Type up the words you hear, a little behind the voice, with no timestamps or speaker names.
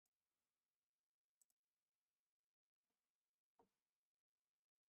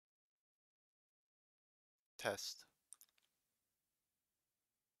test.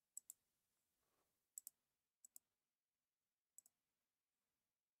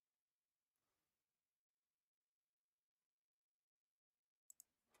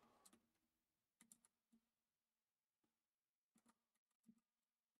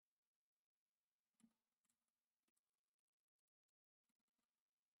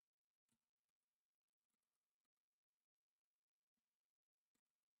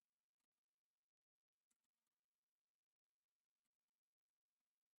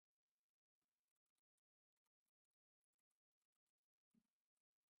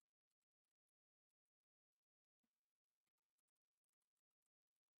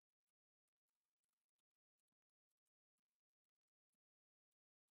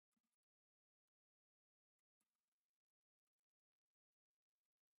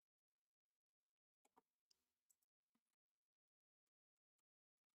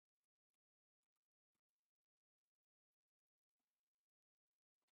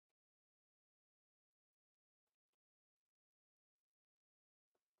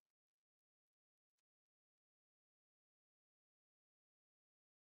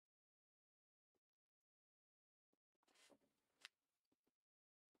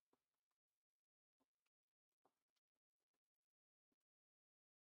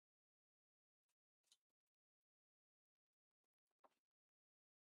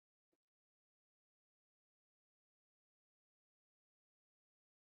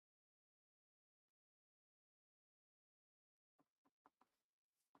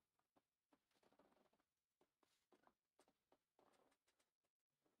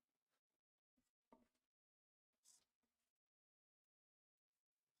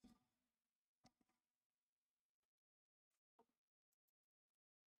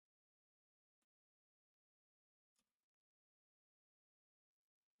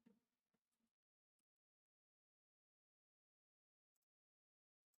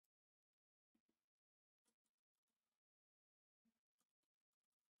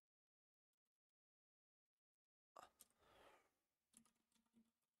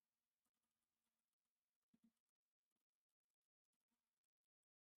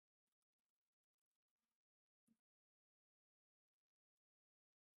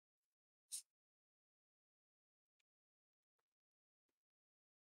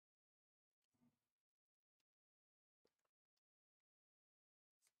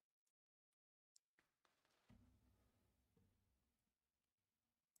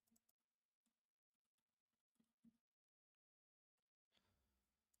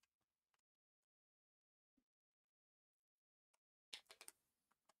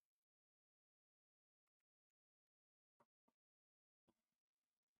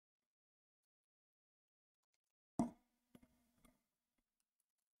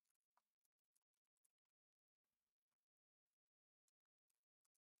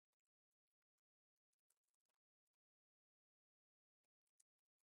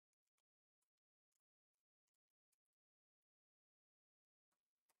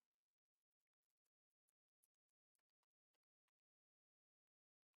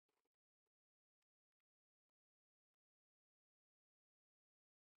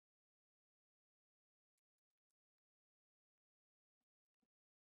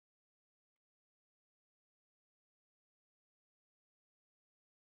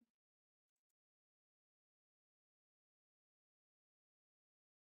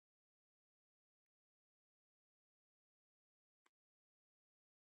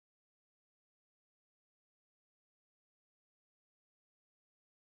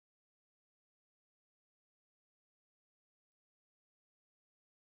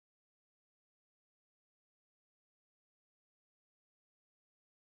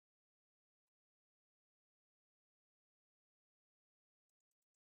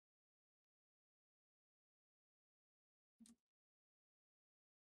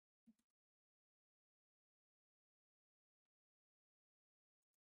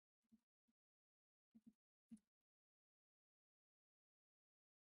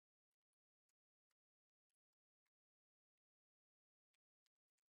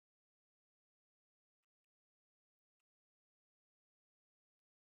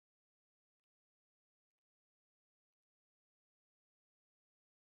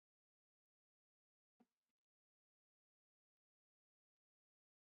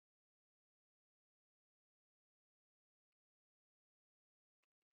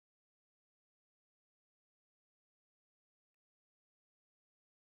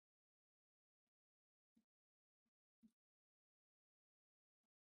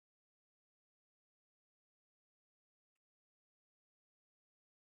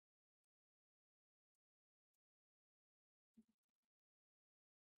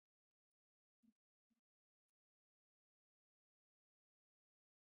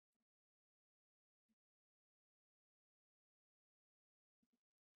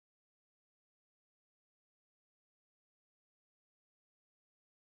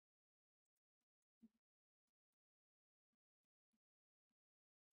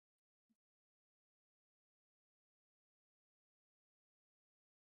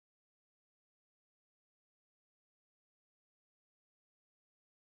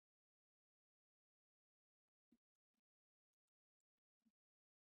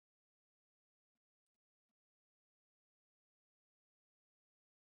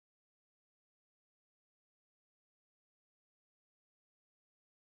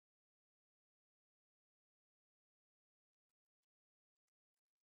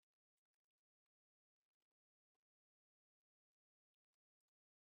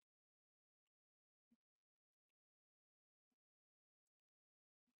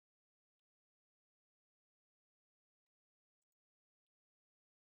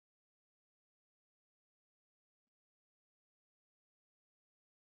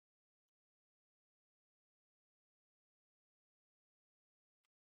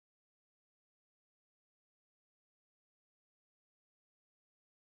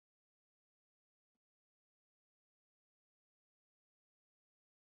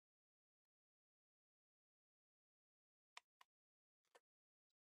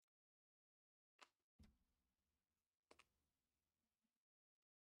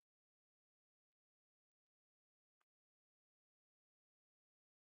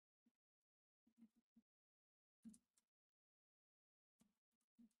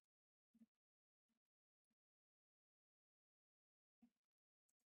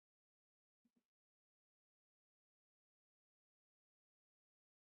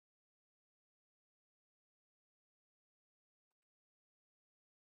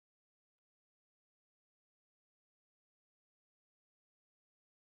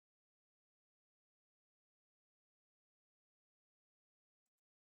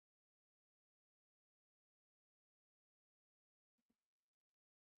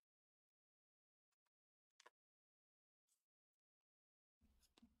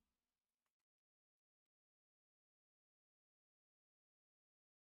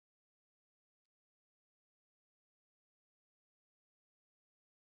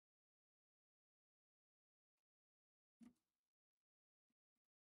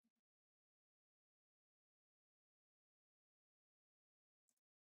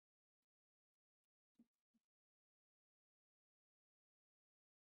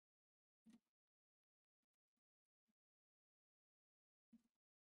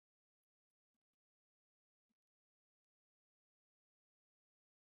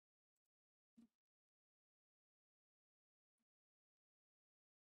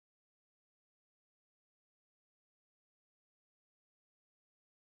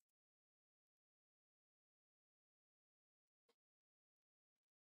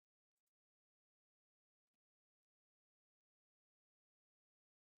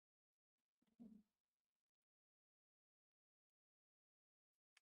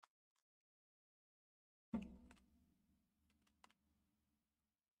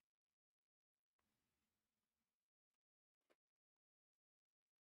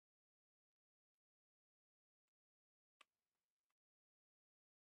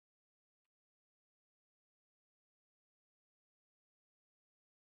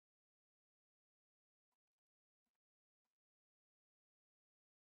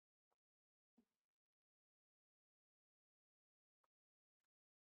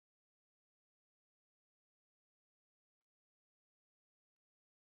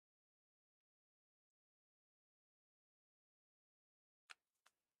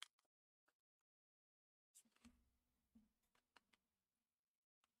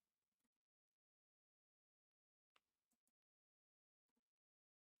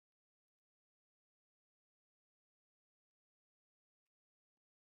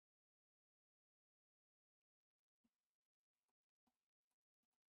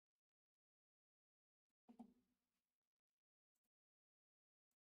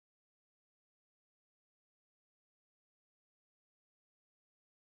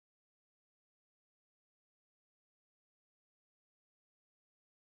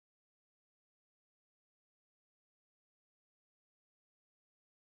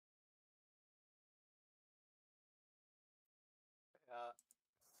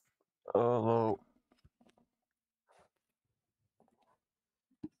 Oh,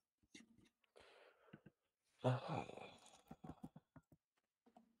 no.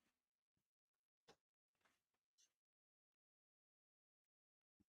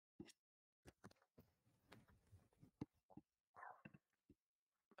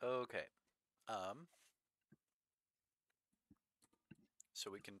 Okay. Um,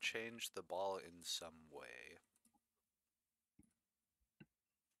 so we can change the ball in some way.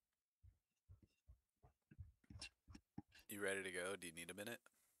 You ready to go? Do you need a minute?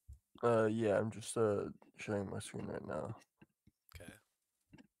 Yeah, I'm just sharing my screen right now. Okay.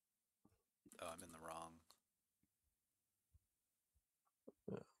 Oh, I'm in the wrong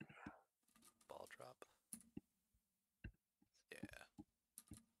Yeah. ball drop. Yeah.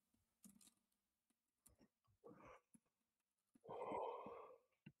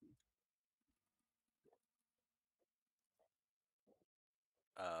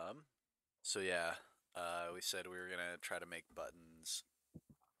 Um, so yeah, we said we were gonna try to make buttons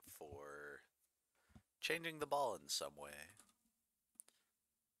for changing the ball in some way.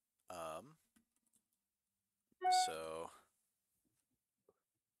 Um, so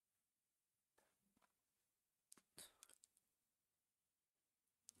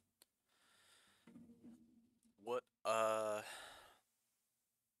what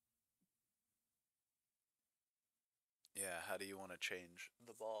yeah, how do you want to change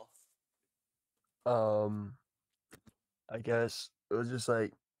the ball? Um, I guess it was just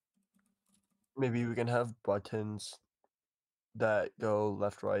like maybe we can have buttons that go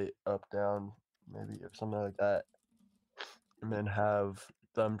left, right, up, down, maybe or something like that, and then have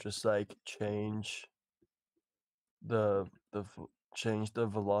them just like change the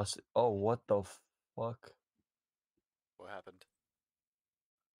velocity. Oh, what the fuck? What happened?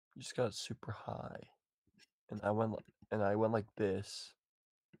 You just got super high, and I went like this,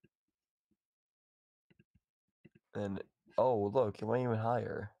 and oh look, it went even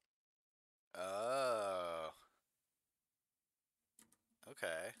higher. Oh,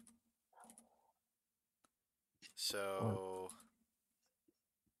 okay. Or- So,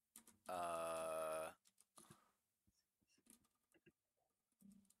 uh,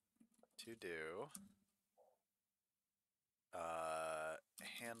 to do,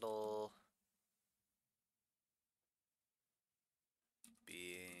 handle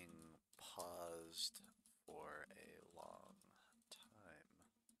being paused for a long time.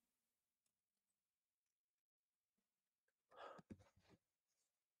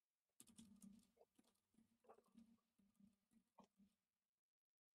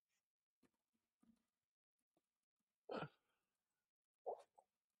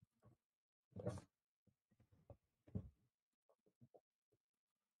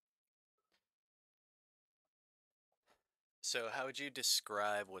 So, how would you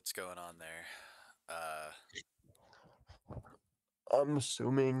describe what's going on there? Uh, I'm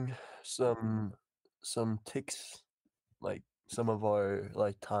assuming some ticks, like some of our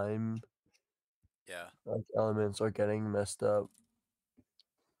like time yeah. like elements are getting messed up.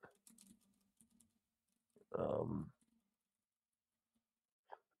 Um,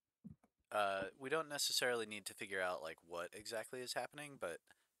 We don't necessarily need to figure out like what exactly is happening, but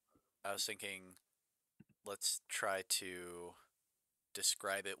I was thinking let's try to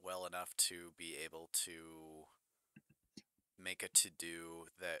describe it well enough to be able to make a to do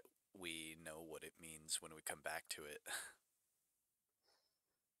that we know what it means when we come back to it.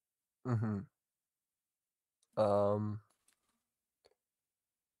 mhm. Um,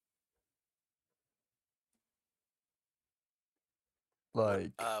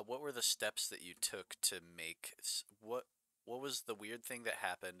 like What were the steps that you took to make what was the weird thing that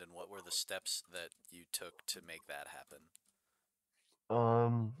happened and what were the steps that you took to make that happen?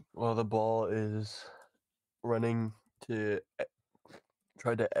 well, the ball is running to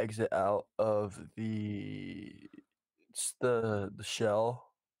try to exit out of the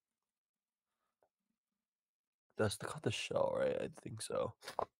shell. That's called the shell, right? I think so.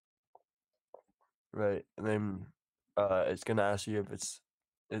 Right, and then, it's gonna ask you if it's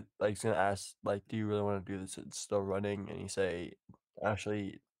gonna ask, like, "Do you really wanna do this? It's still running," and you say,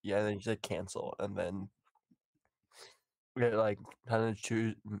 "Actually, yeah," and then you say, "Cancel," and then it, like, kinda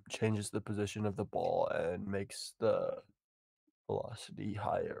changes the position of the ball and makes the velocity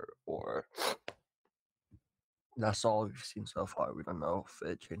higher, or that's all we've seen so far. We don't know if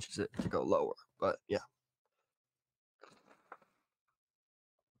it changes it to go lower, but yeah.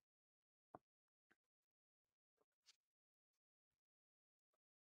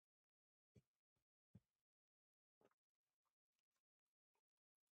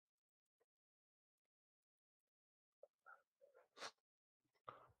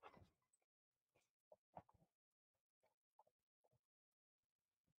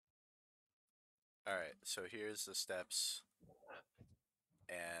 So here's the steps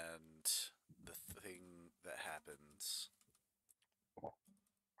and the thing that happens.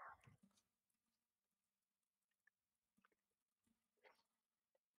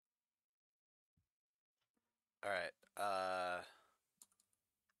 All right.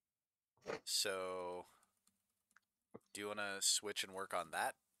 So do you want to switch and work on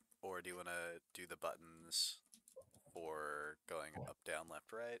that, or do you want to do the buttons for going up, down,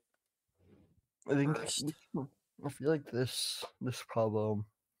 left, right I think first? I feel like this problem,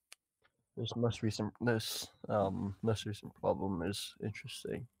 most recent problem is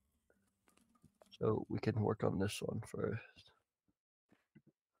interesting. So we can work on this one first.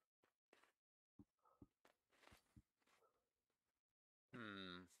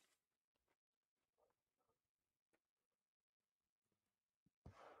 Hmm.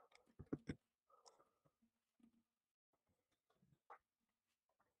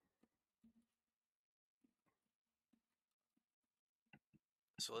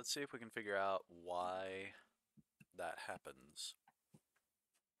 So let's see if we can figure out why that happens.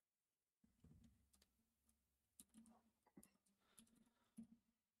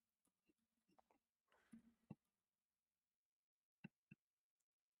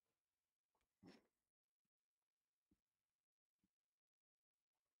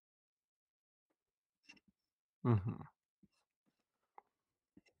 Hmm.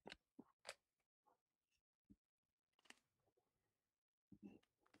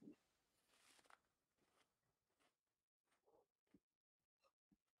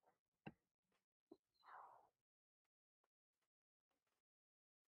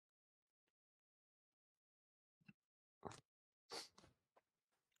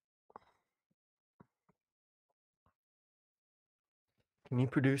 Can you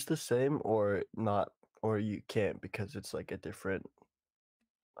produce the same or not, or you can't because it's like a different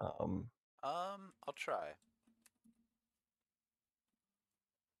um I'll try.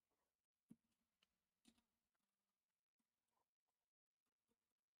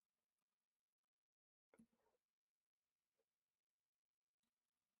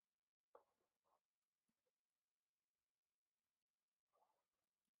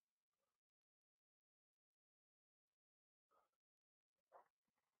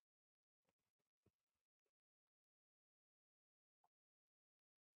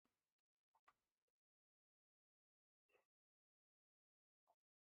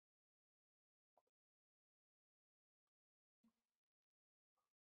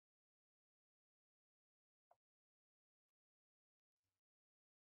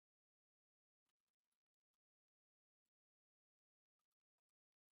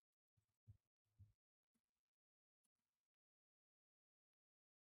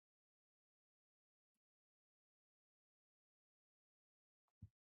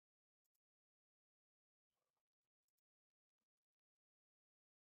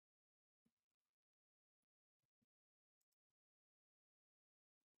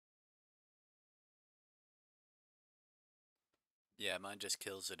 Yeah, mine just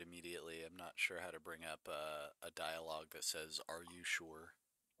kills it immediately. I'm not sure how to bring up a dialogue that says, "Are you sure?"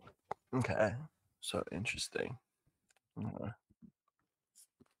 okay. So interesting.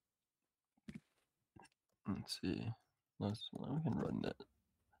 Let's see. We can run that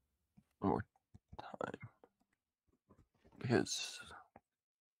one more time because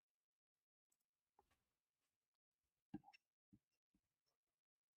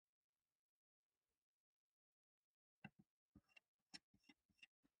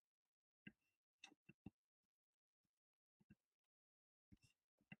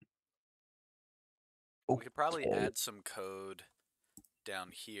We could probably okay. add some code down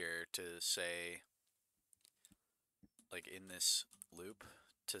here to say, like in this loop,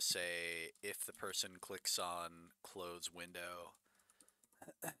 to say if the person clicks on close window,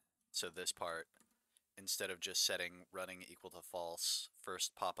 so this part, instead of just setting running equal to false,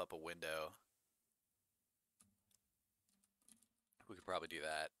 first pop up a window. We could probably do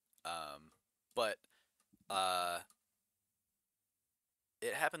that. But uh,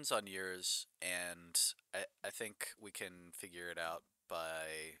 it happens on yours, and I think we can figure it out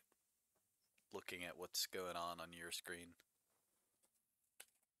by looking at what's going on your screen.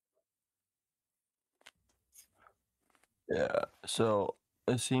 Yeah. So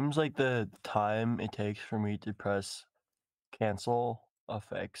it seems like the time it takes for me to press cancel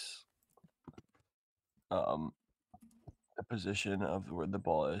affects um the position of where the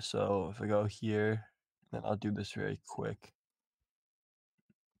ball is. So if I go here, then I'll do this very quick.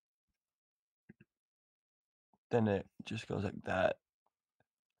 Then it just goes like that.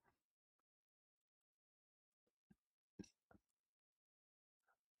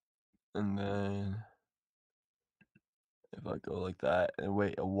 And then If I go like that and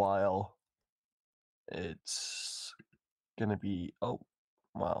wait a while, it's gonna be oh,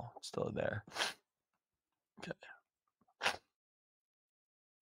 wow, it's still there. Okay.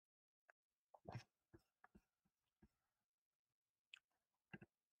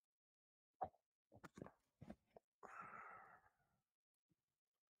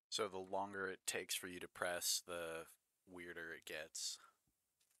 So the longer it takes for you to press, the weirder it gets.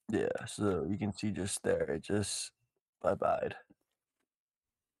 Yeah, so you can see just there, it just bye-byed.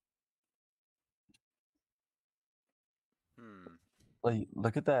 Hmm. Like,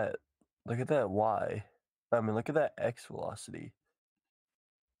 look at that Y. I mean, look at that X velocity.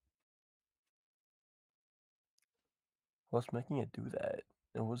 What's making it do that?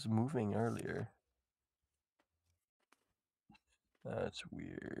 It was moving earlier. That's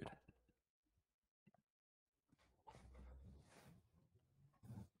weird.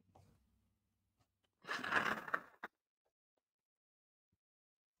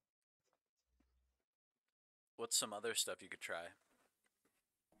 What's some other stuff you could try?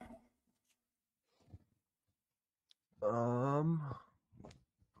 Um,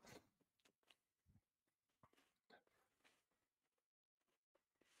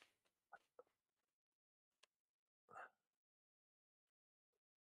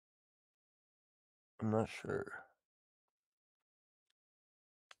 I'm not sure.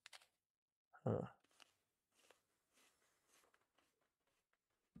 Huh.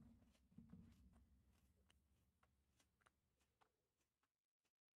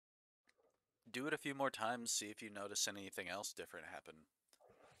 Do it a few more times, see if you notice anything else different happen.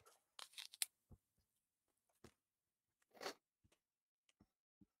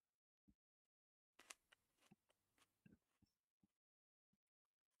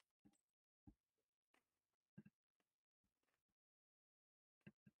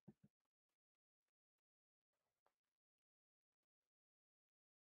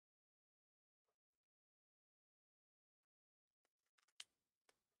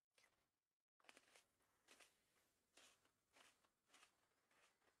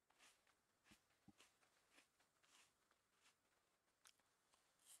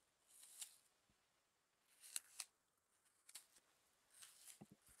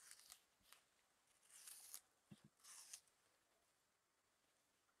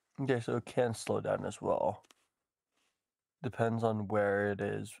 Okay, so it can slow down as well. Depends on where it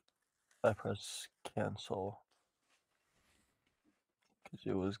is. I press cancel because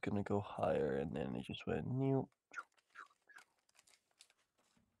it was gonna go higher and then it just went new.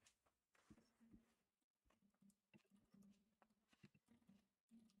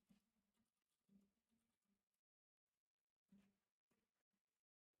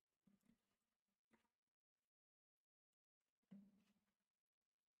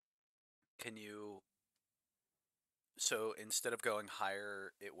 Can you. So instead of going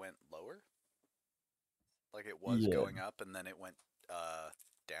higher, it went lower? Like it was Yeah, going up and then it went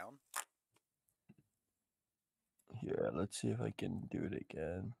down? here, let's see if I can do it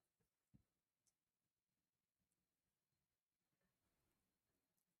again.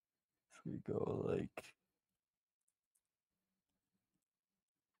 If we go like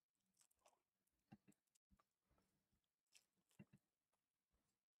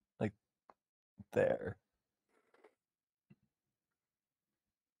there.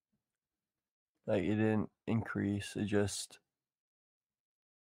 Like it didn't increase, it just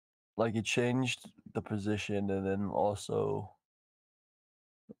like it changed the position and then also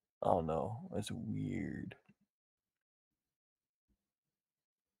I don't know, it's weird.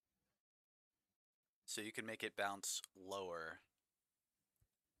 So you can make it bounce lower.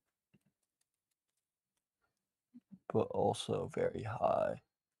 But also very high.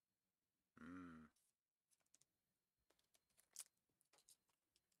 Mm.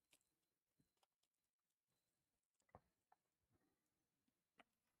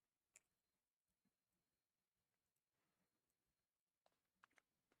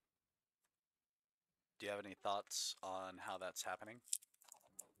 Do you have any thoughts on how that's happening?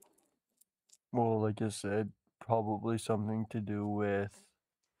 Well, like I said, probably something to do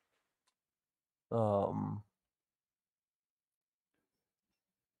um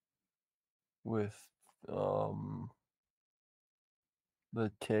with um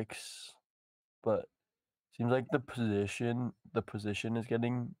the ticks, but seems like the position is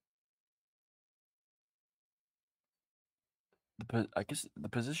getting I guess the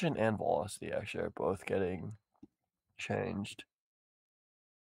position and velocity actually are both getting changed.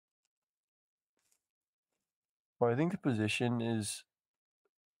 Well, I think the position is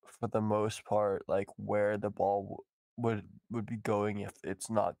for the most part like where the ball would be going if it's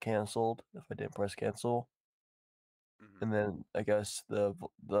not canceled, if I didn't press cancel. and then I guess the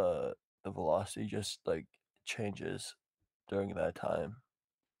velocity just, like, changes during that time.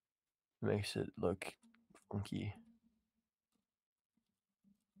 Makes it look funky.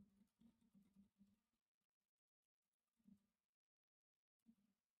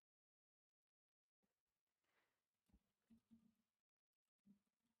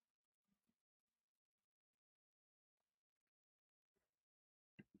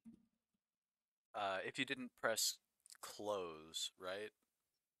 If you didn't press close, right?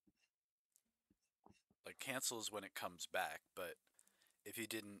 Like cancels when it comes back, but if you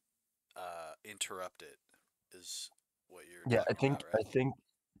didn't interrupt it, is what you're Yeah, talking about, I right? think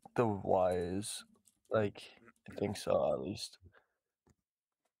the Y is, like I think so, at least.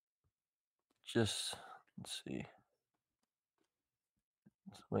 Just let's see.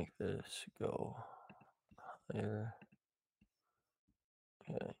 Let's make this go higher.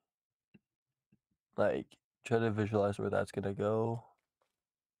 Okay. Like, try to visualize where that's gonna go.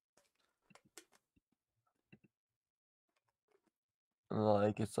 And,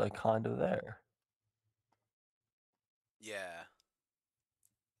 like, it's, like, kind of there. Yeah.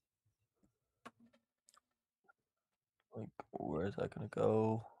 Like, where is that gonna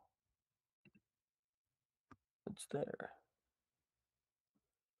go? It's there.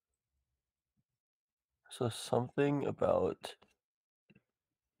 So something about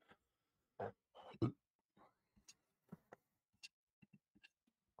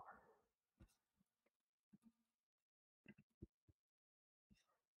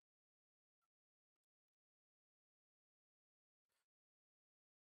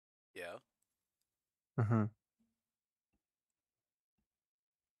Yeah. Mhm.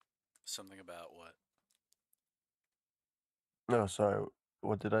 Something about what? No, sorry.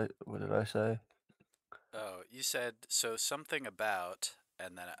 What did I say? Oh, you said so something about,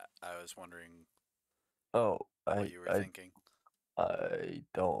 and then I was wondering Oh, what you were thinking. I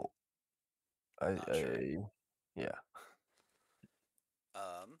don't. Not sure. I yeah.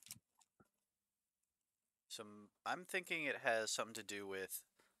 Um, I'm thinking it has something to do with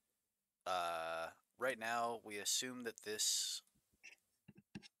uh right now we assume that this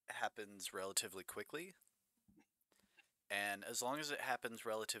happens relatively quickly, and as long as it happens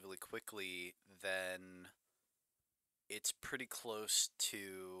relatively quickly, then it's pretty close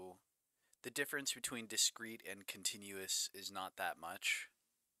to the difference between discrete and continuous is not that much.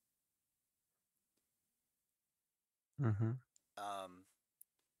 Mhm. Um,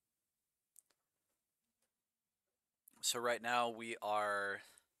 so right now we are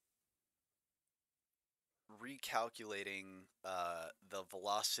recalculating the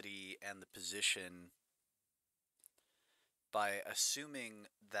velocity and the position by assuming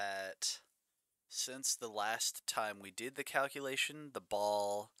that since the last time we did the calculation, the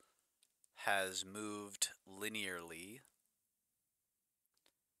ball has moved linearly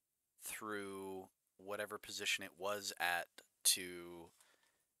through whatever position it was at to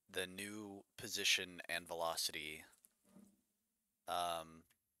the new position and velocity. Um,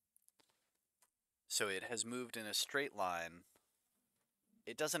 so it has moved in a straight line.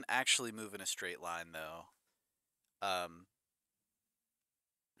 It doesn't actually move in a straight line though. Um,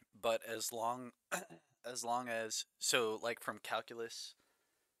 but as long as so like from calculus,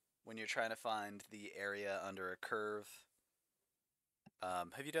 when you're trying to find the area under a curve,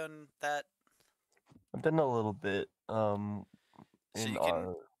 have you done that? I've done a little bit So in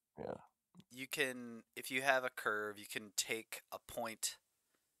our yeah. you can if you have a curve, you can take a point,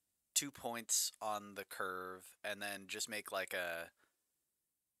 2 points on the curve, and then just make like a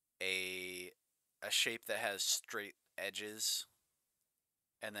a shape that has straight edges,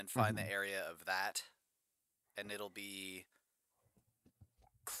 and then find the Mhm. area of that, and it'll be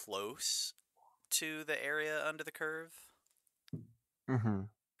close to the area under the curve. Mhm.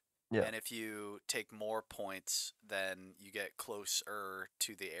 Yeah. And if you take more points, then you get closer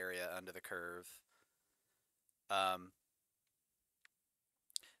to the area under the curve. Um,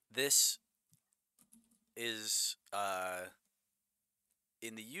 this is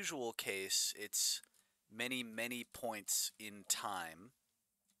in the usual case, it's many points in time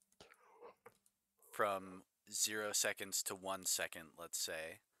from 0 seconds to 1 second, let's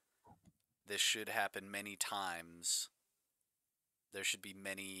say. This should happen many times. There should be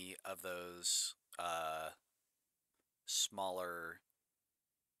many of those smaller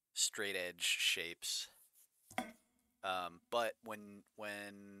straight edge shapes. But when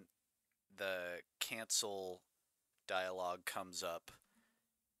the cancel dialog comes up,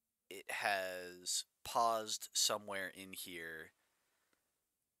 it has paused somewhere in here,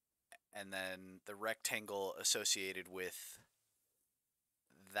 and then the rectangle associated with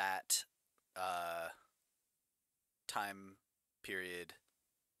that uh, time period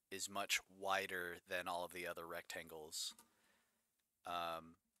is much wider than all of the other rectangles.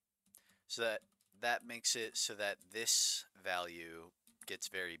 Um, so that makes it so that this value gets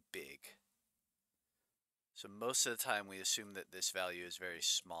very big. So most of the time we assume that this value is very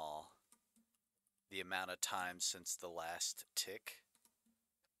small, the amount of time since the last tick.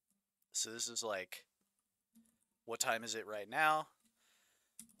 So this is like, what time is it right now?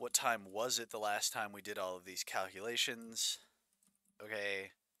 What time was it the last time we did all of these calculations?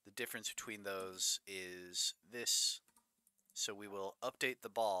 Okay, the difference between those is this. So we will update the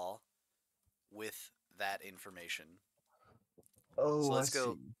ball with that information. So Oh, I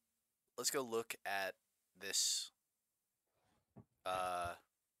see. let's go look at this. Uh,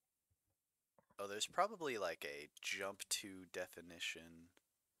 oh, there's probably like a jump to definition,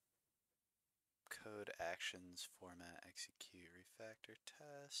 code actions, format, execute, refactor,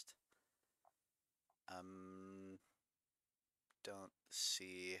 test. Don't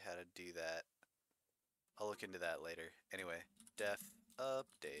see how to do that. I'll look into that later. Anyway, def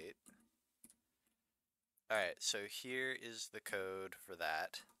update. Alright, so here is the code for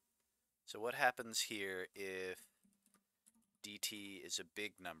that. So what happens here if dt is a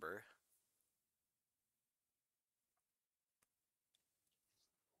big number?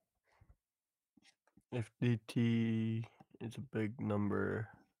 If dt is a big number,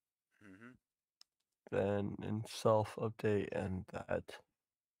 Mm-hmm. then in self update and that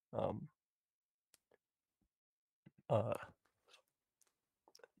um uh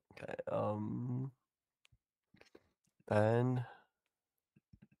okay then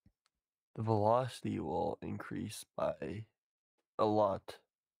the velocity will increase by a lot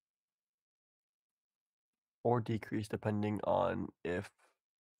or decrease depending on if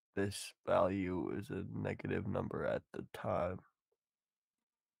this value is a negative number at the time.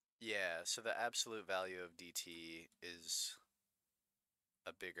 Yeah, so the absolute value of dt is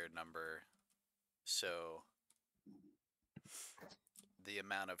a bigger number, so the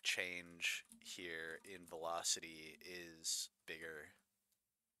amount of change here in velocity is bigger.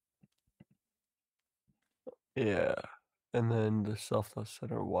 Yeah. And then the self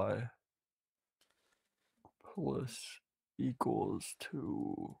center y plus equals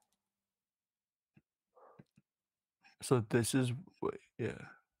to, so this is yeah.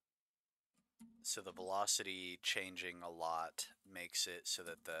 So the velocity changing a lot makes it so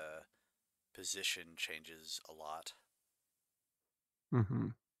that the position changes a lot. Mm-hmm.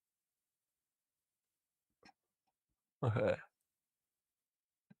 Okay.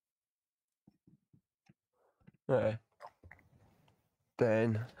 Okay.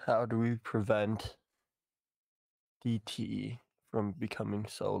 Then how do we prevent dt from becoming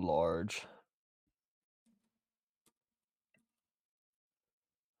so large?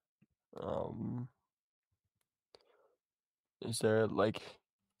 Um, is there like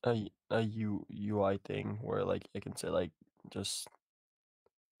a UI thing where like I can say like just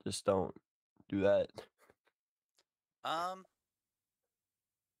don't do that? Um,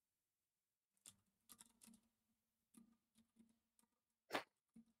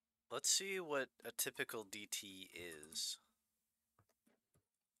 let's see what a typical DT is.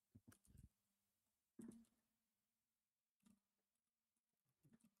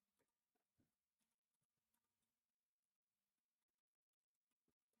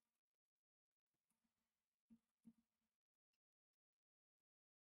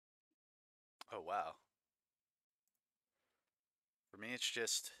 Oh, wow. For me, it's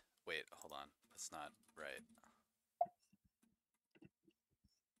just, wait, hold on. That's not right.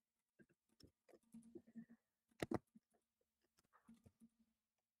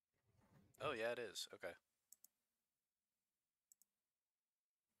 Oh, yeah, it is. Okay.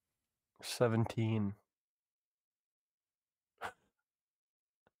 17.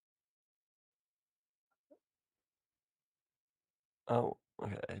 Oh,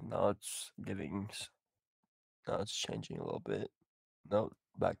 okay. Now it's changing a little bit. No,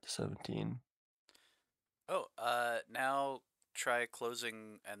 back to 17. Oh, now try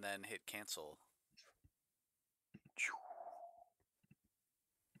closing and then hit cancel.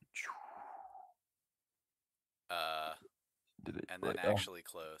 Uh, Did it and then like oh, actually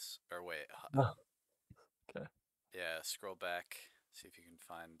close. Or wait, oh, okay. yeah, scroll back. See if you can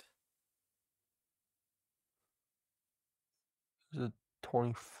find. There's a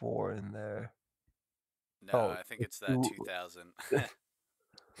 24 in there. No, Oh, I think it's it's that two. 2000.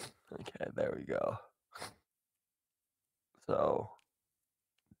 Okay, there we go. So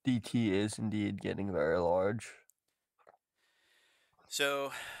DT is indeed getting very large.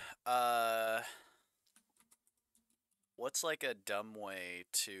 So, uh, What's like a dumb way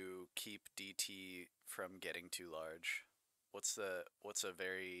to keep dt from getting too large? What's a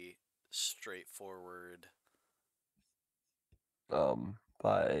very straightforward?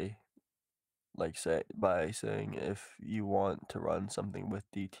 By by saying if you want to run something with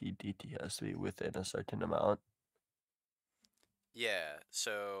dt has to be within a certain amount. Yeah,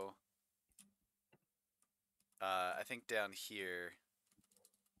 so I think down here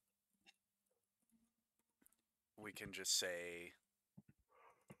we can just say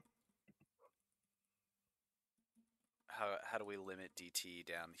how do we limit dt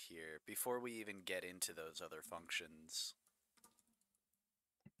down here before we even get into those other functions?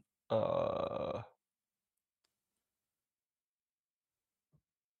 Uh,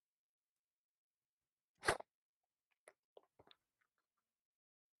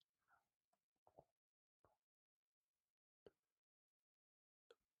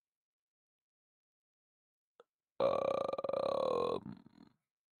 um,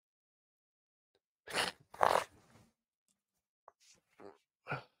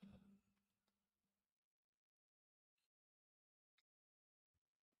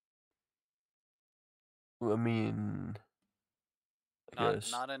 I mean, I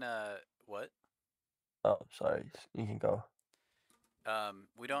guess. Not in a what? Oh, sorry. You can go.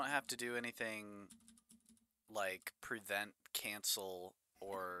 We don't have to do anything like prevent, cancel,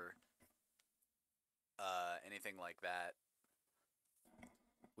 or anything like that.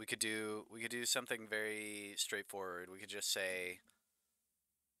 We could do something very straightforward. We could just say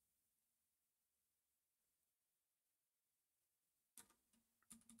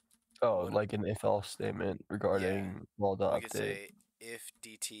Oh, what like an if-else statement yeah. regarding well the We could update. say if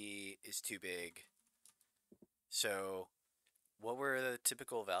dt is too big. So, what were the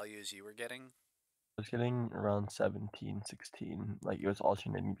typical values you were getting? I was getting around 17, 16. Like it was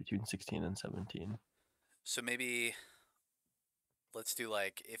alternating between 16 and 17. So maybe let's do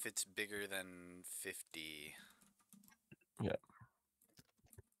like if it's bigger than 50, Yeah.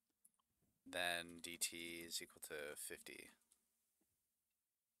 then dt is equal to 50.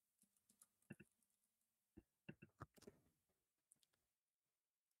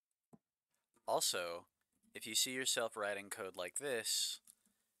 Also, if you see yourself writing code like this,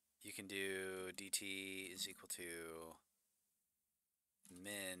 you can do dt is equal to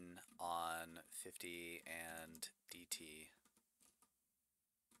min on 50 and dt.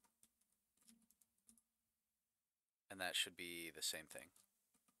 And that should be the same thing.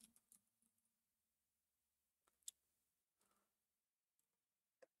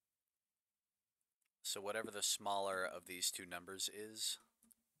 So whatever the smaller of these two numbers is,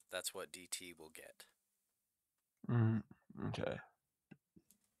 that's what dt will get. Mm, okay.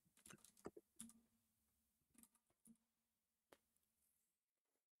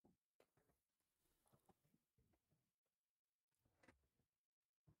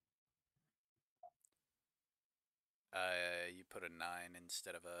 You put a 9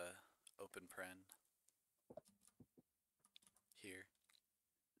 instead of a open paren here.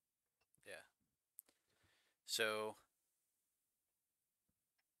 Yeah. So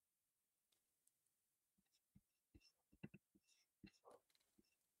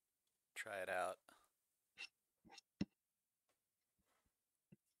try it out.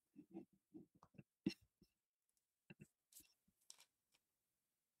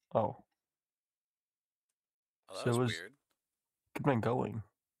 Oh, Oh, that so it was was weird. kept on going.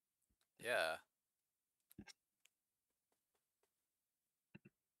 Yeah.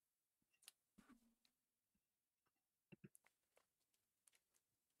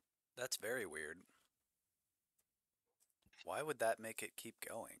 That's very weird. Why would that make it keep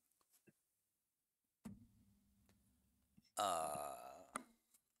going? Uh,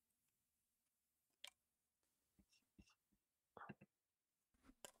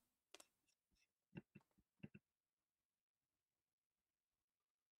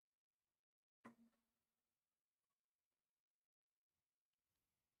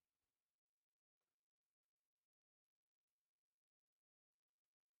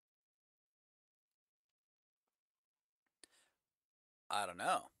 I don't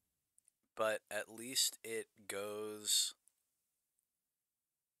know. But at least it goes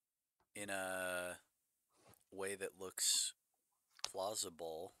in a way that looks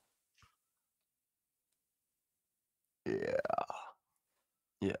plausible. Yeah.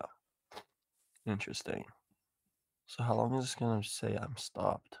 Yeah. Interesting. So how long is this gonna say I'm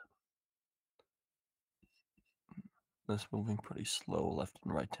stopped? That's moving pretty slow left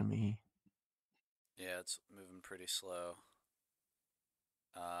and right to me. Yeah, it's moving pretty slow.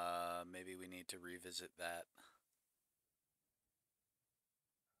 Maybe we need to revisit that.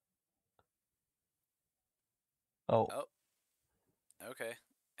 Oh, Oh, okay.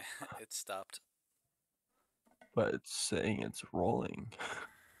 It stopped. but it's saying it's rolling.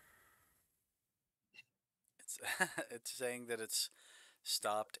 It's it's saying that it's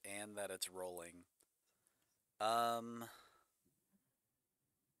stopped and that it's rolling. Um,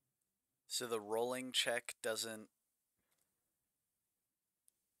 so the rolling check doesn't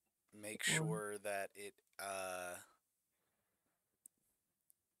make Or- sure that it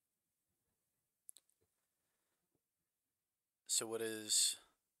so what is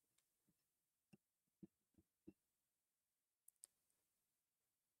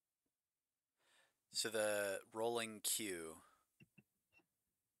so the rolling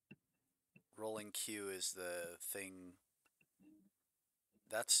Q is the thing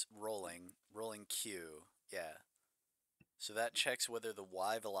that's rolling Q. Yeah. So that checks whether the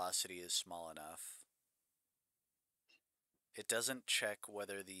y velocity is small enough. It doesn't check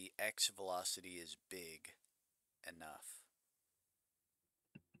whether the x velocity is big enough.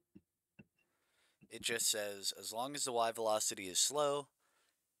 It just says as long as the y velocity is slow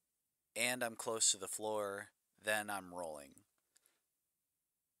and I'm close to the floor, then I'm rolling.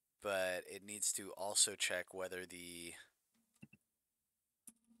 But it needs to also check whether the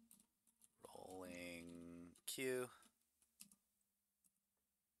rolling Q.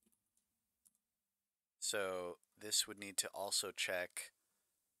 So this would need to also check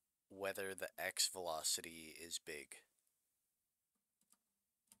whether the x velocity is big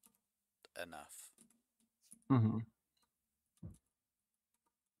enough. Mhm.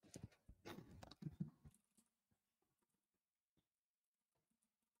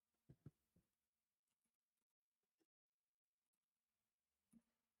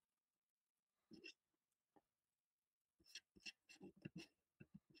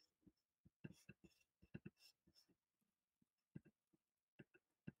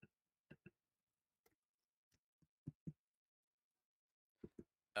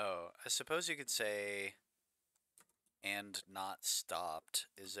 Oh, I suppose you could say and not stopped.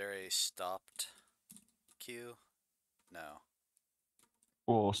 Is there a stopped Q? No.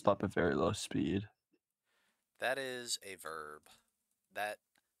 We'll stop at very low speed. That is a verb. That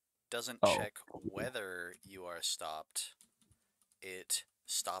doesn't Oh, check whether you are stopped, it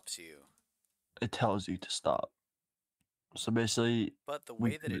stops you. it tells you to stop. So basically, But the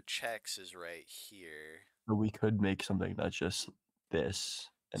we way that could it checks is right here. we could make something that's just this,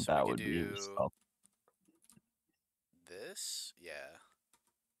 and So we that could would be the do stop. this. Yeah.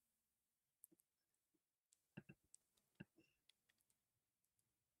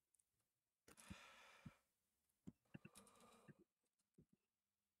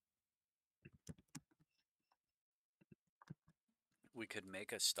 We could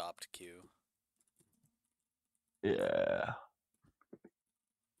make a stopped Q. Yeah.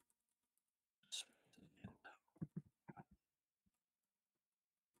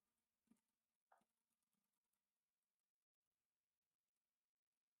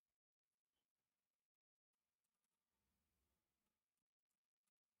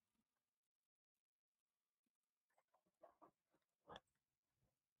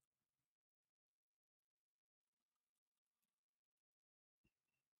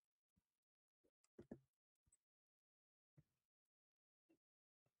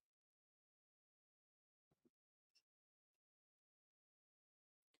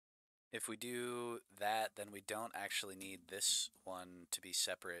 If we do that, then we don't actually need this one to be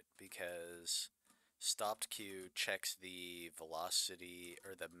separate because stopped Q checks the velocity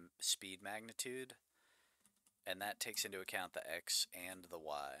or the speed magnitude, and that takes into account the x and the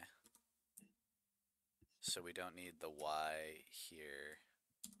y. So we don't need the y here,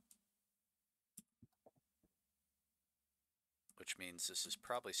 which means this is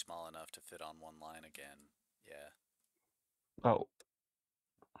probably small enough to fit on one line again. Yeah. Oh.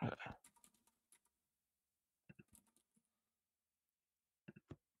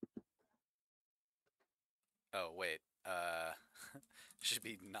 Oh, wait. Should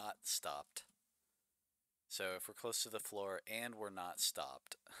be not stopped. So if we're close to the floor and we're not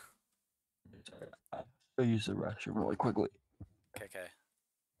stopped. Sorry. I'll use the restroom really quickly. Okay.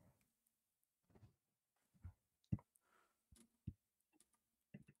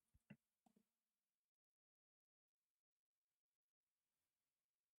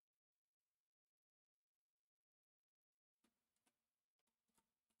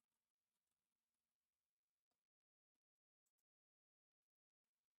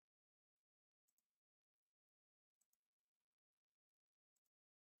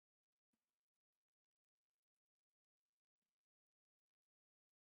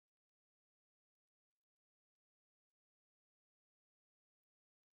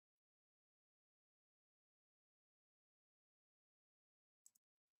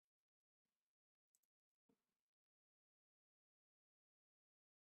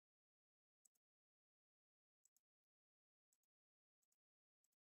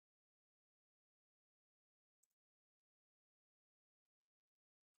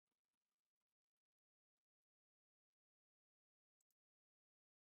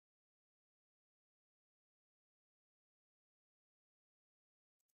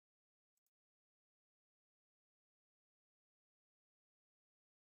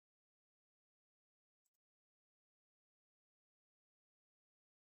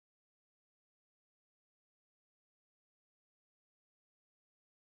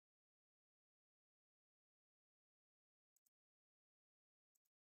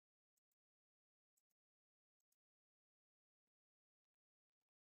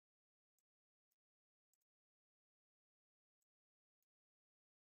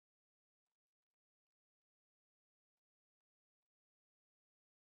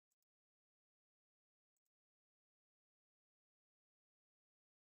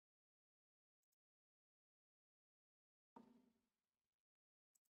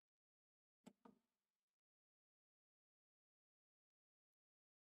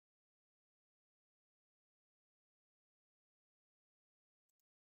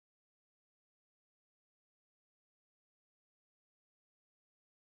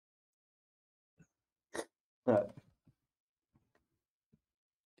 Alright.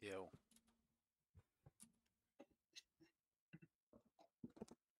 Yo.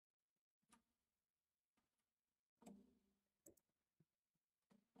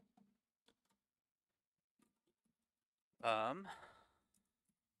 Um,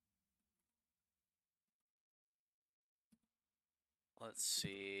 let's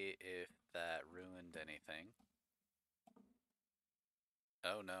see if that ruined anything.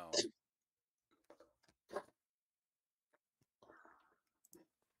 Oh no.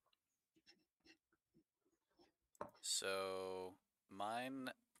 So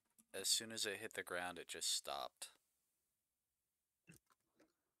mine, as soon as it hit the ground, it just stopped.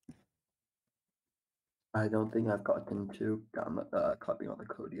 I don't think I've gotten to copying all the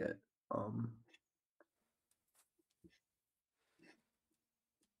code yet. Um,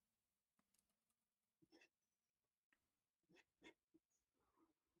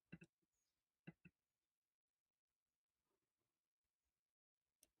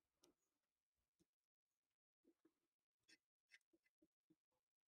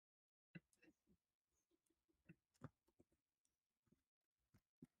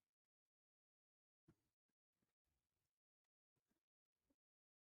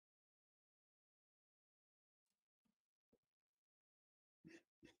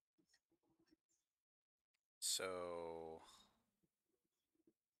 So,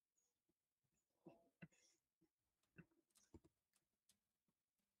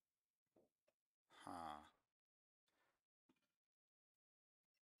 huh.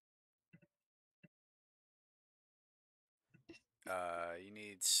 You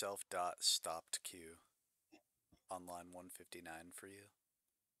need self dot stopped queue on line 159 for you.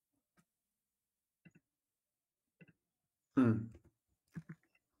 hmm.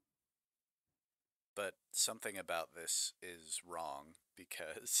 But something about this is wrong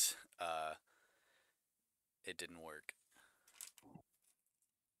because it didn't work.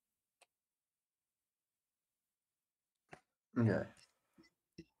 Okay.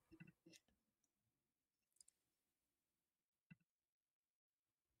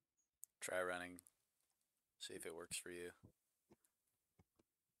 Try running, see if it works for you.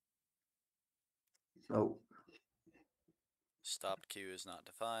 Oh, Stopped queue is not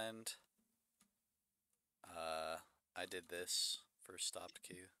defined. Uh, I did this for stopped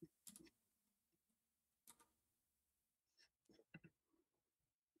queue.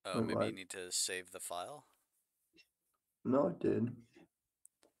 Oh, wait, maybe you what? need to save the file? No, it did.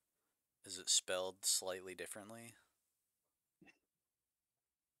 Is it spelled slightly differently?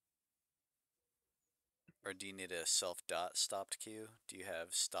 Or do you need a self dot stopped queue? Do you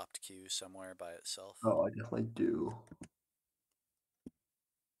have stopped queue somewhere by itself? Oh, I definitely do.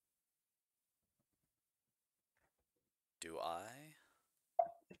 Do I?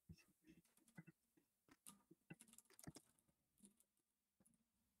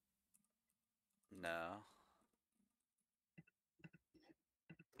 No.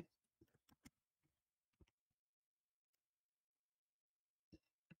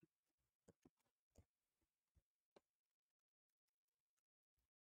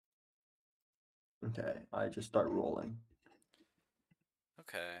 Okay, I just start rolling.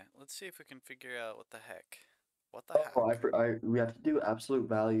 Okay, let's see if we can figure out what the heck. What the Oh, heck? we have to do absolute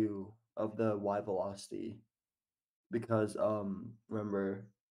value of the y velocity because remember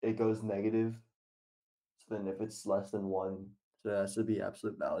it goes negative. So then if it's less than one, so it has to be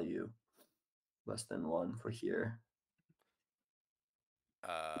absolute value less than one for here.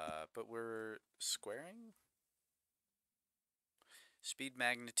 But we're squaring? Speed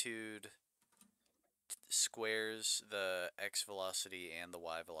magnitude squares the x velocity and the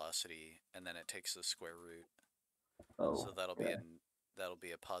y velocity, and then it takes the square root. So Oh, yeah. that'll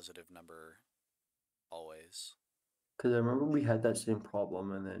be a positive number always. Because I remember we had that same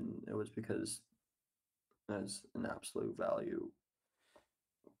problem, and then it was because as an absolute value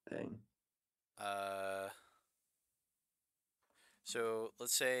thing. Uh, so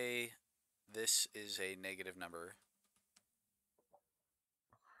let's say this is a negative number.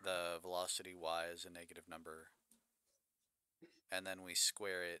 The velocity y is a negative number, and then we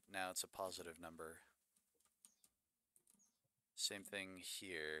square it. Now it's a positive number. Same thing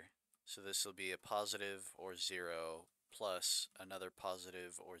here. So this will be a positive or 0 plus another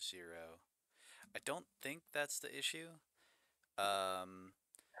positive or 0. I don't think that's the issue. Um,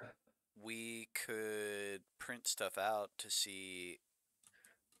 we could print stuff out to see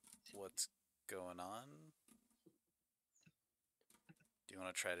what's going on. Do you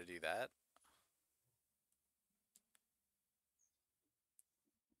want to try to do that?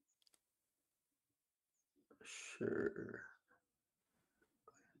 Sure.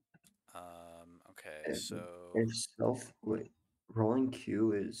 Okay, If, so if self wait, rolling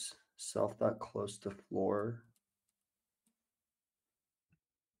Q is self dot close to floor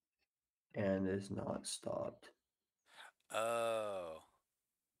and is not stopped. oh,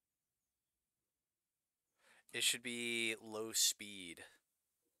 it should be low speed,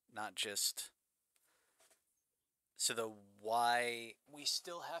 not just so the y we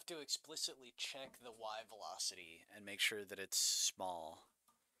still have to explicitly check the y velocity and make sure that it's small.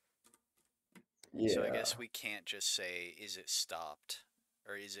 So I Yeah. guess we can't just say is it stopped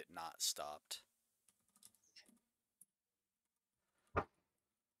or is it not stopped.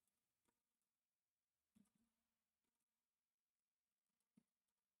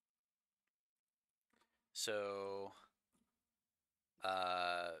 So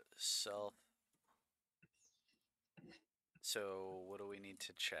self so what do we need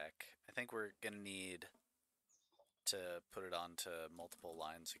to check? I think we're going to need to put it onto multiple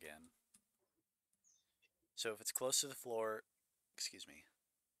lines again. So if it's close to the floor, excuse me,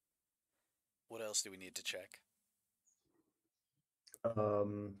 what else do we need to check?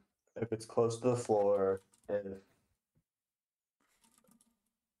 Um, if it's close to the floor,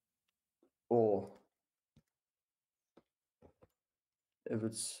 oh, if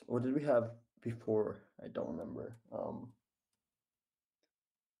it's what did we have before? I don't remember.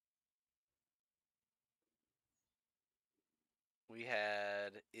 We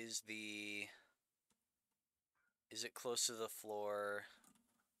had is it close to the floor?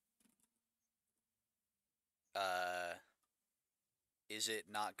 Uh is it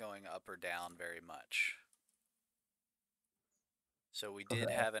not going up or down very much? So we did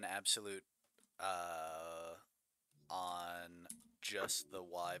Okay. have an absolute uh on just the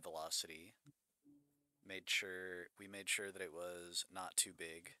y velocity. Made sure that it was not too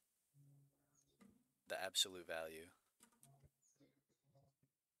big, the absolute value.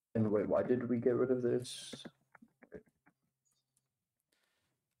 And wait, why did we get rid of this?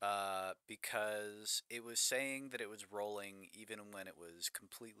 Because it was saying that it was rolling even when it was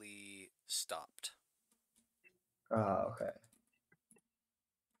completely stopped. Ah, okay.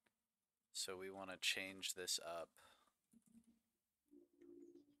 So we want to change this up.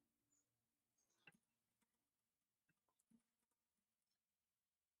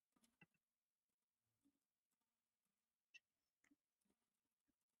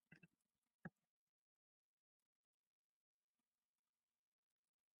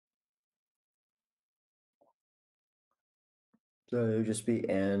 So it would just be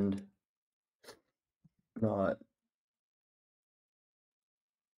and not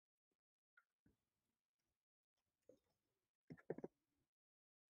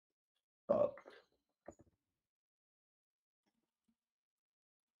up.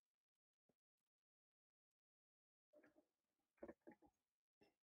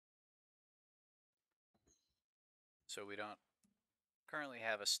 So we don't currently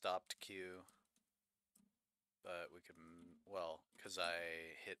have a stopped queue, but we could, well, because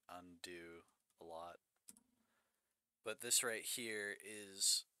I hit undo a lot. But this right here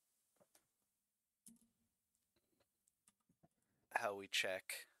is how we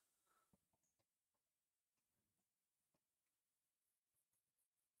check.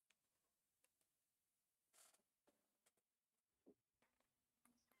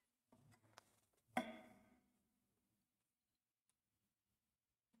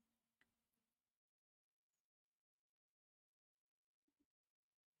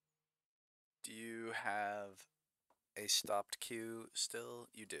 Do you have a stopped queue still?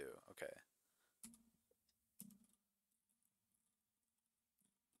 You do. Okay.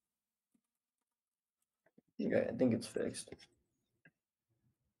 Okay, I think it's fixed.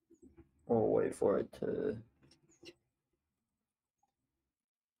 We'll wait for it to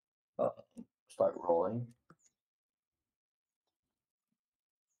uh, start rolling.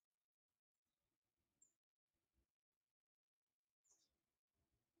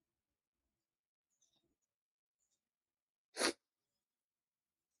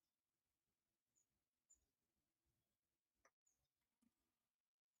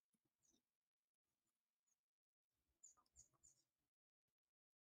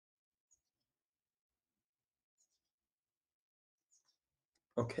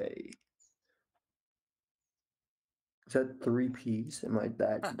 Okay. Is that three P's? Am I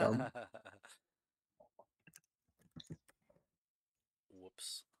that dumb?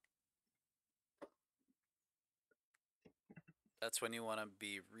 Whoops. That's when you want to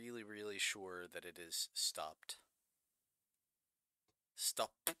be really, really sure that it is stopped.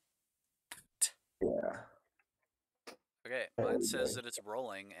 Stopped. Yeah. Okay, There mine we says go. that it's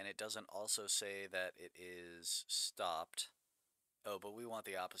rolling, and it doesn't also say that it is stopped. Oh, but we want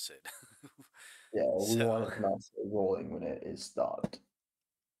the opposite. Yeah, we want So, it to not stay rolling when it is stopped.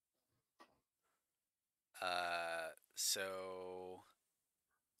 so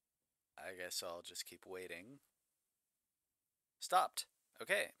I guess I'll just keep waiting. Stopped.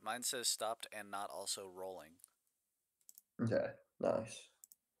 Okay, mine says stopped and not also rolling. Okay, nice.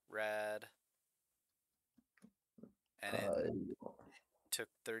 Rad. And it Uh, took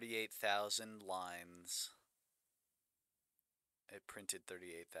 38,000 lines. It printed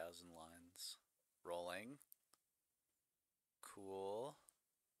 38,000 lines. Rolling. Cool.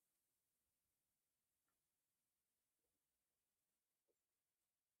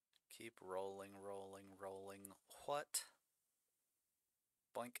 Keep rolling, rolling, rolling. What?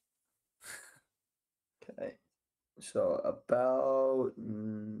 Boink. okay. So about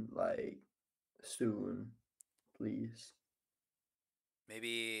like soon, please.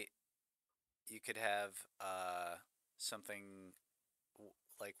 Maybe you could have something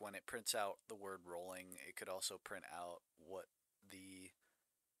like when it prints out the word rolling, it could also print out what the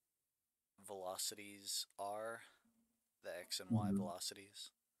velocities are, the x and y Mhm.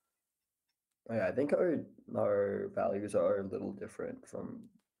 velocities. Oh, yeah, I think our values are a little different from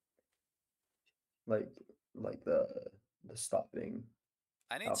like like the stopping,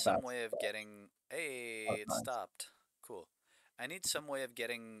 I need how some fast way it of stops, getting. Hey, how it fast. stopped. Cool. I need some way of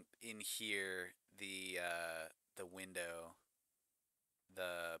getting in here the window,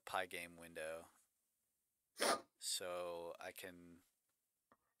 the Pygame window, so I can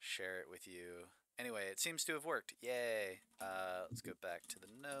share it with you. Anyway, it seems to have worked. Yay! Let's go back to the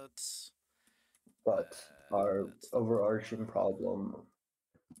notes. But our That's the overarching one. problem,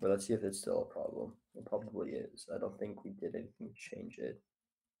 but let's see if it's still a problem. It probably is. I don't think we did anything to change it.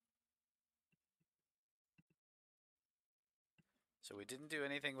 So we didn't do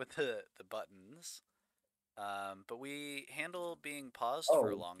anything with the buttons, but we handle being paused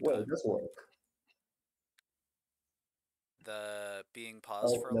for a Oh, long wait, it time. does work. The being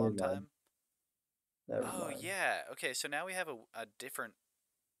paused Oh, for a never long mind. time. Never Oh mind. yeah. Okay, so now we have a different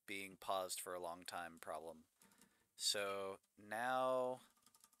being paused for a long time problem. So now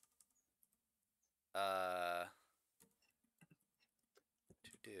uh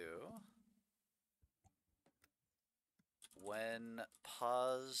to do when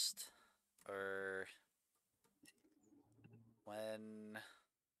paused or when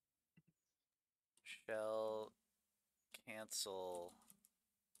shell cancel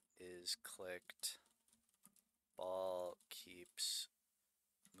is clicked, ball keeps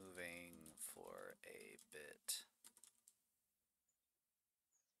moving for a bit.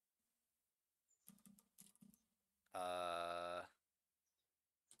 Uh,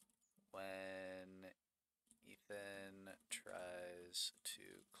 when Ethan tries to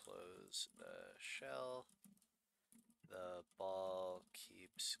close the shell, the ball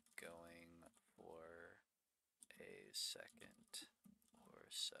keeps going for a second or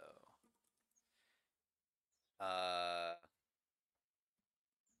so. Uh,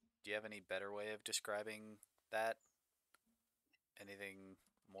 do you have any better way of describing that? Anything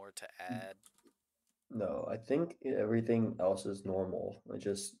more to add? No, I think everything else is normal. It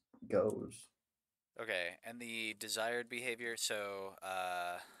just goes. Okay, and the desired behavior. So,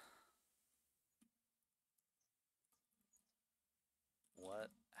 what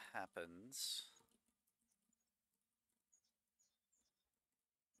happens?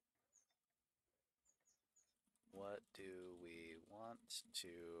 What do we want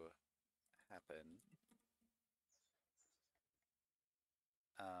to happen?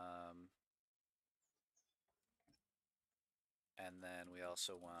 Um, and then we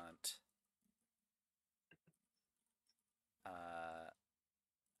also want uh,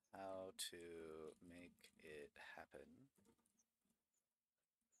 how to make it happen.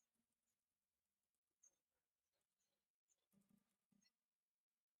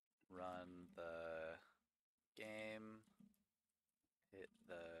 Run the game, hit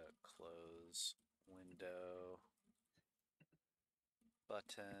the close window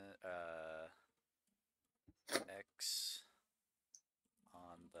button, X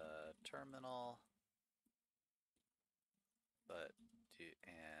on the terminal, but and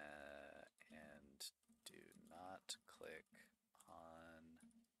do not click on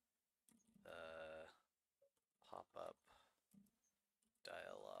the pop-up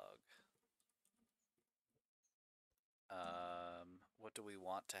dialog. What do we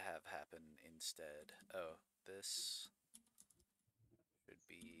want to have happen instead? Oh, this should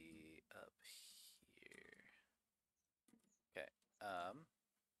be up here. Okay.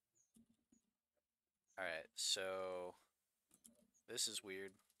 All right. So this is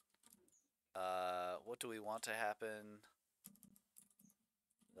weird. What do we want to happen?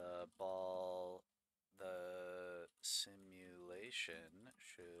 The ball, the simulation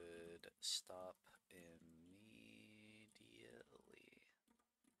should stop immediately.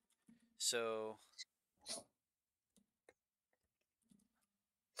 So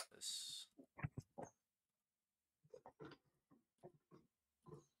this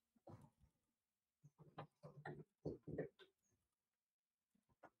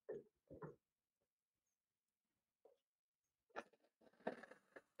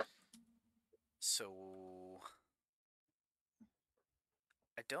so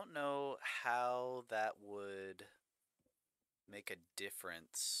I don't know how that would make a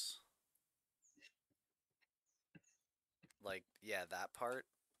difference. Like, yeah, that part.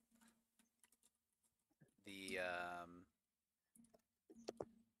 The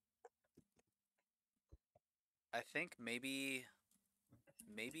I think maybe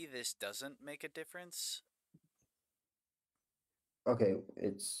this doesn't make a difference. Okay,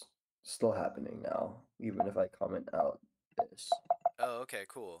 it's still happening now, even if I comment out this. Oh, okay,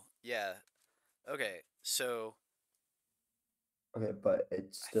 cool. Yeah. Okay. So Okay, but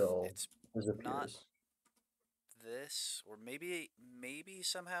it still it's not disappears. this, or maybe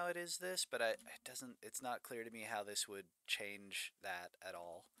somehow it is this, but it doesn't. It's not clear to me how this would change that at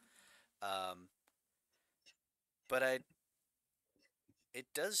all. Um, but it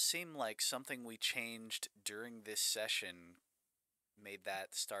does seem like something we changed during this session made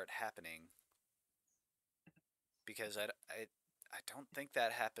that start happening, because I don't think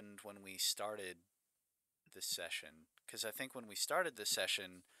that happened when we started this session, because I think when we started this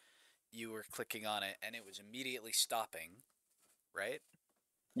session you were clicking on it and it was immediately stopping, right?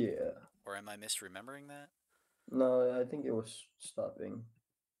 Yeah. Or am I misremembering that? No, I think it was stopping.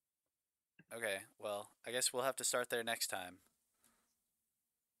 Okay, well, I guess we'll have to start there next time.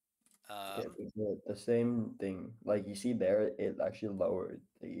 Okay, Um, but the same thing. Like you see there, it actually lowered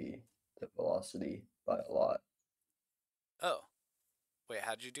the velocity by a lot. oh, wait,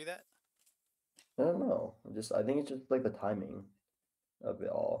 how did you do that? I don't know. I think it's just like the timing of it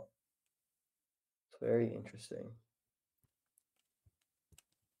all. It's very interesting.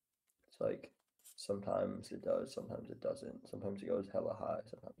 It's like sometimes it does, sometimes it doesn't. Sometimes it goes hella high,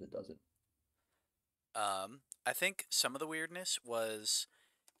 sometimes it doesn't. I think some of the weirdness was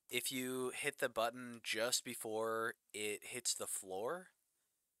if you hit the button just before it hits the floor.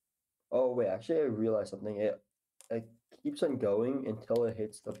 Oh wait, actually I realized something. It keeps on going until it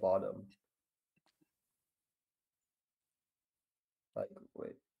hits the bottom. Like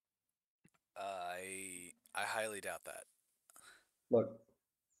wait, I highly doubt that. look,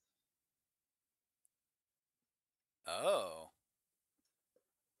 Oh,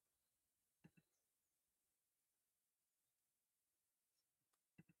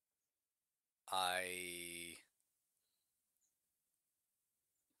 I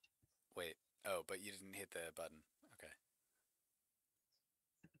wait. Oh, but you didn't hit the button. Okay.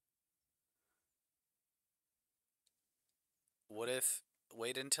 What if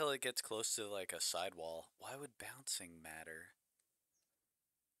wait until it gets close to like a sidewall? Why would bouncing matter?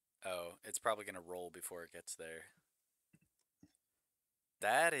 Oh, it's probably gonna roll before it gets there.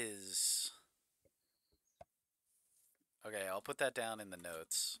 That is okay. I'll put that down in the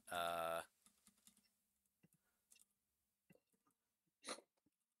notes. Uh,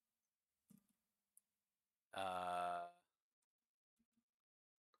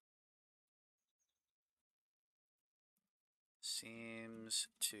 seems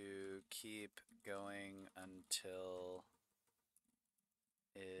to keep going until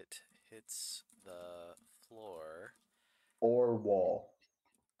it hits the floor. or wall.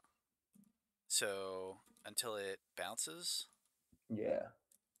 So until it Yeah.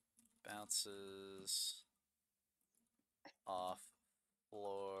 bounces off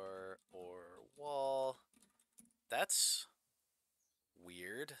floor or wall. That's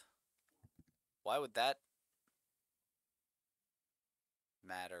weird. Why would that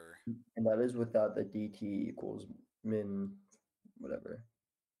matter? And that is without the dt equals min whatever.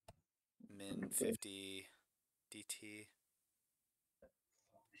 Min Okay. 50 dt.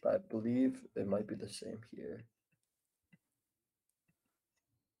 But I believe it might be the same here.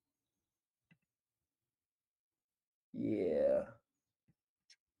 Yeah.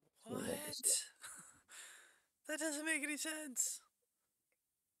 Something like this. What? That doesn't make any sense.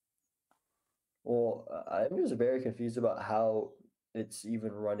 Well, I'm just very confused about how it's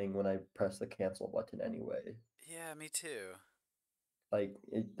even running when I press the cancel button anyway. Yeah, me too. Like,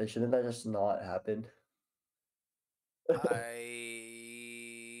 shouldn't that just not happen?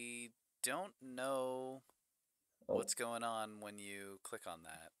 I don't know Oh, what's going on when you click on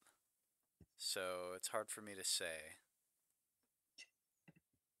that. So it's hard for me to say.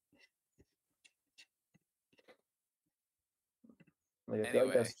 Like, I feel like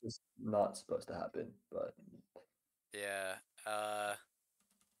Anyway, that's just not supposed to happen, but yeah. Uh,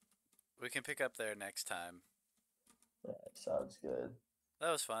 we can pick up there next time. yeah, it sounds good.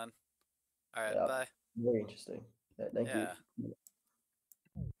 That was fun. All right, Yeah, bye. very interesting. Yeah, thank Yeah. you.